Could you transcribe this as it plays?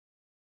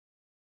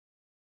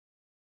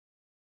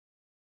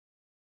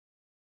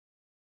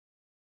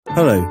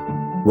Hello,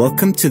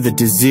 welcome to the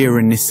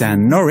DESIRA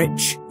Nissan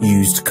Norwich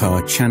used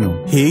car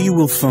channel. Here you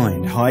will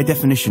find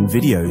high-definition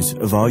videos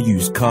of our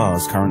used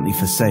cars currently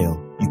for sale.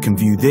 You can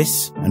view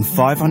this and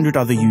 500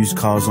 other used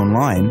cars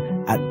online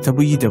at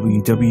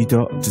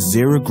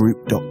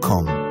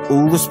www.desiragroup.com.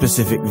 All the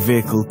specific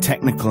vehicle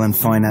technical and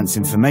finance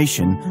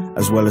information,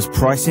 as well as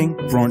pricing,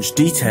 branch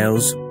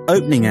details,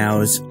 opening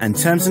hours and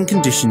terms and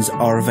conditions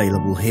are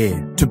available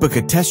here. To book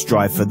a test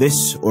drive for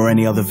this or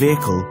any other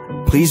vehicle,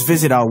 please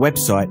visit our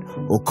website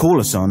or call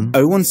us on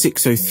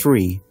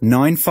 01603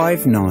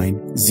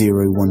 959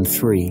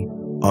 013.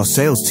 Our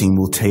sales team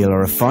will tailor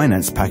a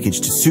finance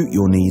package to suit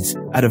your needs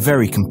at a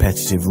very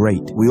competitive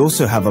rate. We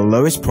also have a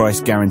lowest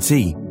price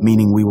guarantee,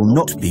 meaning we will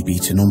not be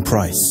beaten on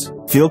price.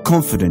 Feel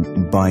confident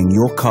in buying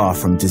your car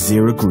from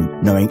DESIRA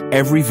Group, knowing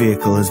every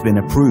vehicle has been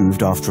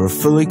approved after a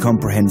fully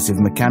comprehensive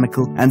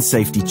mechanical and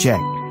safety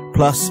check,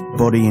 plus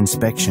body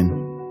inspection.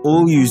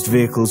 All used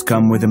vehicles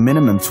come with a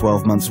minimum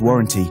 12 months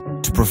warranty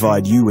to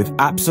provide you with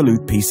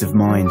absolute peace of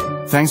mind.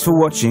 Thanks for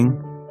watching,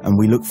 and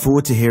we look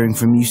forward to hearing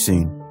from you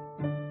soon.